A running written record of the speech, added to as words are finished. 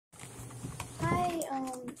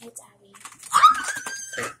it's Abby.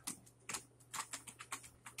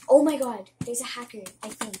 Oh my god, there's a hacker, I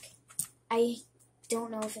think. I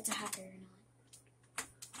don't know if it's a hacker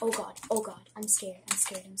or not. Oh god, I'm scared.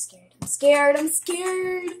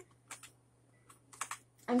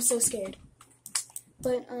 I'm so scared.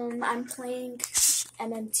 But, I'm playing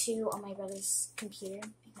mm2 on my brother's computer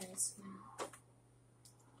because,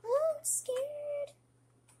 I'm scared.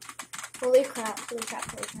 Holy crap.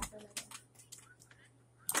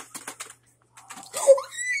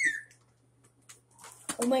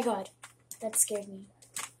 Oh my god, that scared me.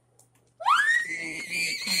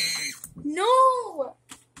 No!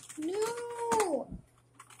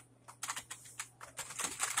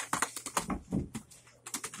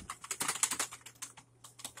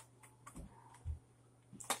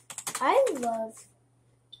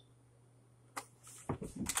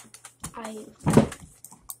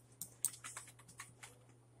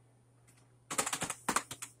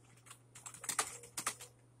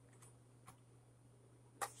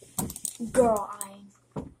 Girl.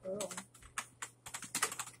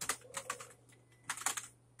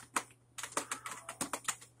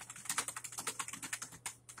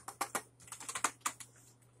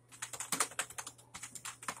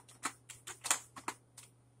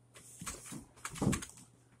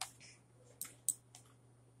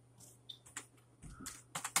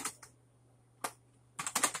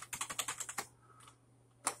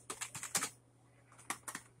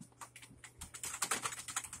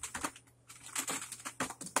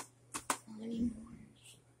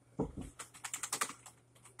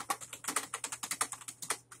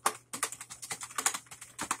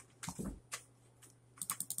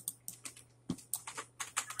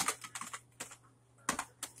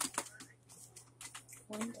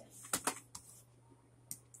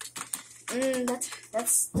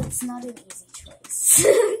 That's not an easy choice.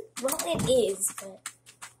 Well, it is, but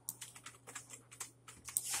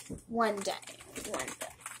one day.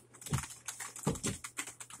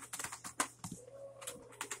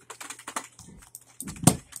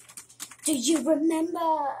 Do you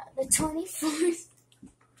remember the 24th?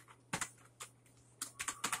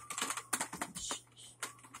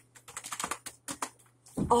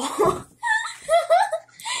 Oh.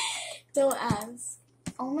 Don't ask.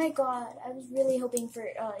 Oh my god, I was really hoping for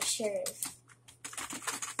sheriff.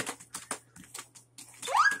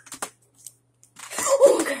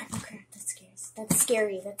 Oh okay, that's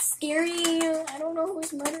scary. I don't know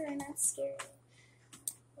who's murdering, that's scary.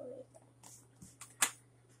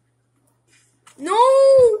 No!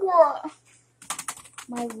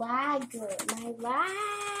 My lag.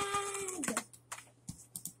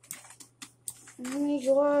 Oh my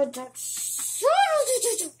god, that's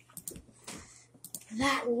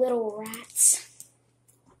that little rat.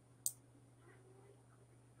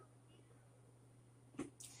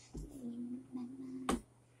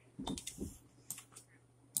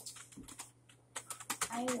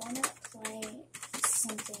 I want to play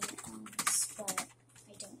something else, but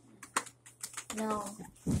I don't know. No,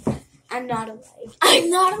 I'm not alive.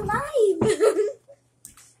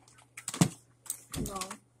 No.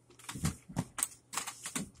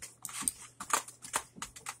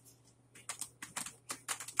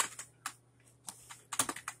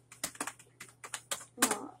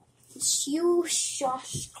 You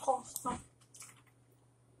shush.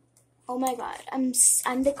 Oh my god, I'm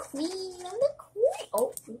the queen.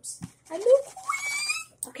 Oh, oops. I'm the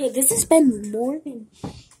queen. Okay, this has been more than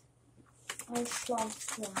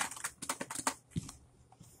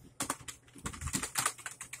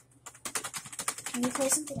Can you play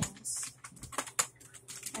something else?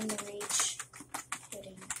 I'm the rage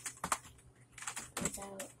quitting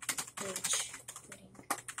without rage quitting.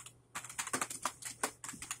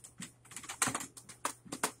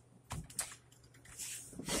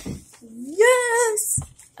 Yes!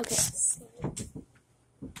 Okay.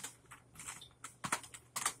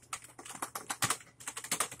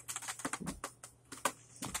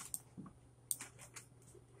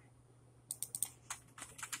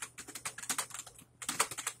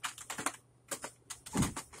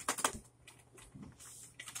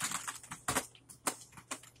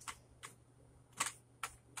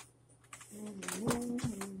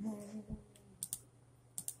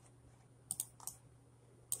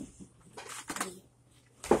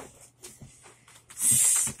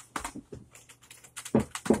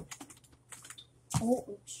 Oh,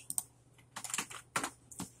 oops.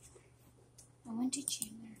 I went to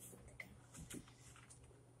Chandler for the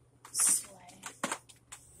sleigh.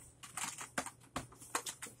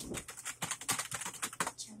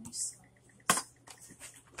 Chandler sleigh.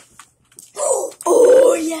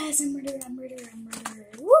 Oh, yes, I'm murdered. Woohoo, I'm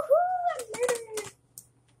murdered.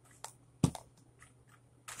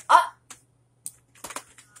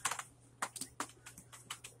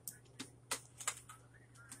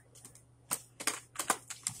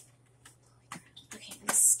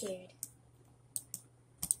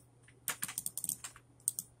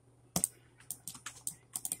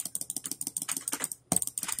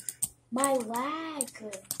 My lag.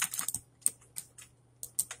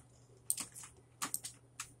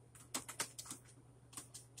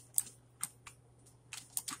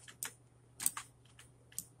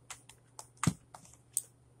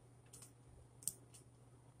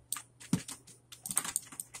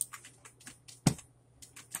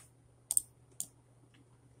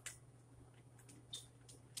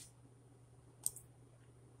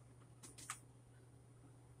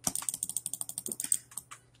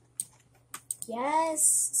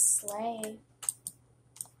 Yes, slay.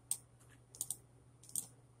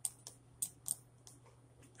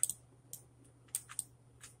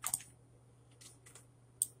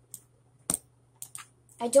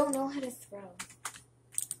 I don't know how to throw.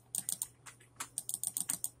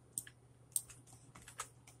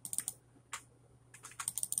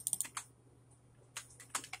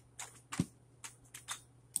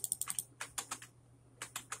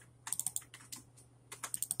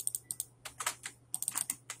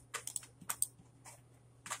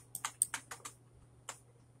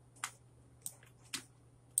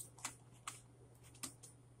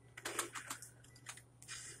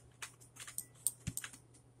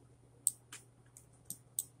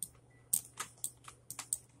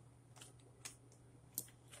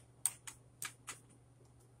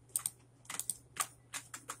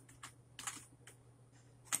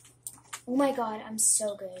 Oh my god, I'm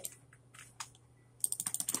so good.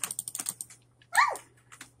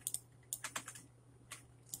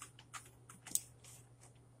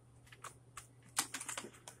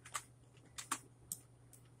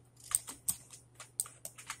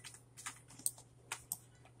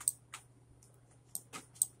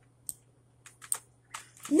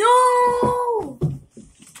 No!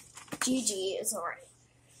 GG, it's alright.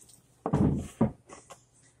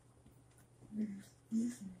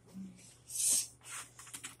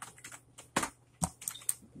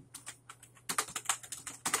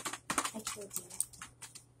 I killed you.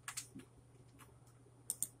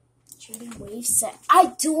 Trading wave set.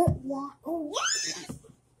 I don't want. Oh, yeah.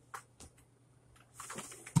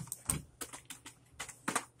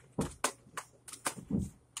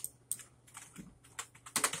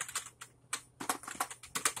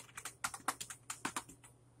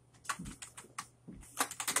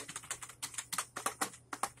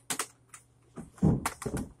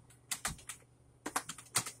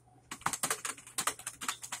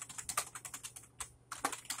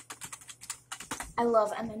 I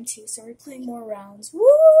love mm2, so we're playing more rounds. Woo!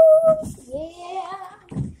 Yeah!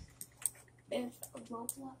 If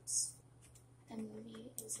Roblox and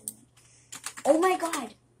movie is in it. Oh my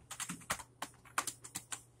god!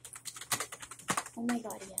 Oh my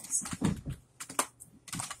god, yes.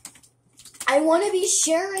 I want to be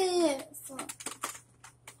sharing it.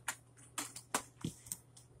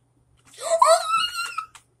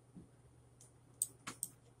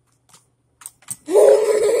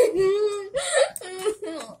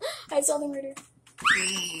 I saw the murder.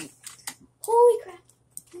 Holy crap.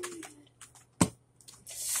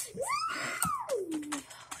 Oh my god.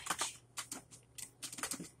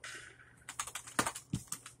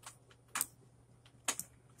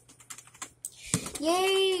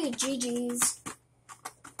 Yay, GG's.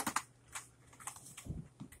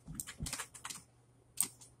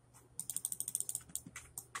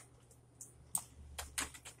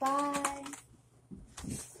 Bye.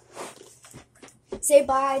 Say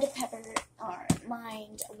bye to Pepper, or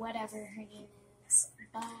Mind, whatever her name is.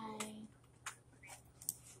 Bye.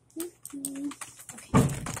 Okay.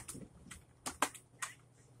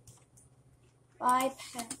 Bye,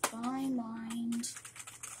 Pep. Bye, Mind.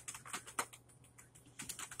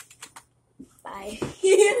 Bye.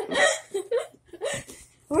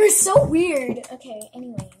 We're so weird. Okay,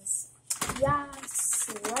 anyways. Yeah,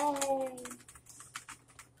 slay.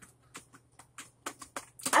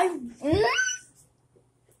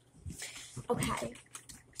 Okay.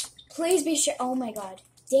 Please be sure. Oh my god.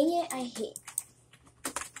 Dang it, I hate.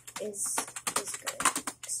 Is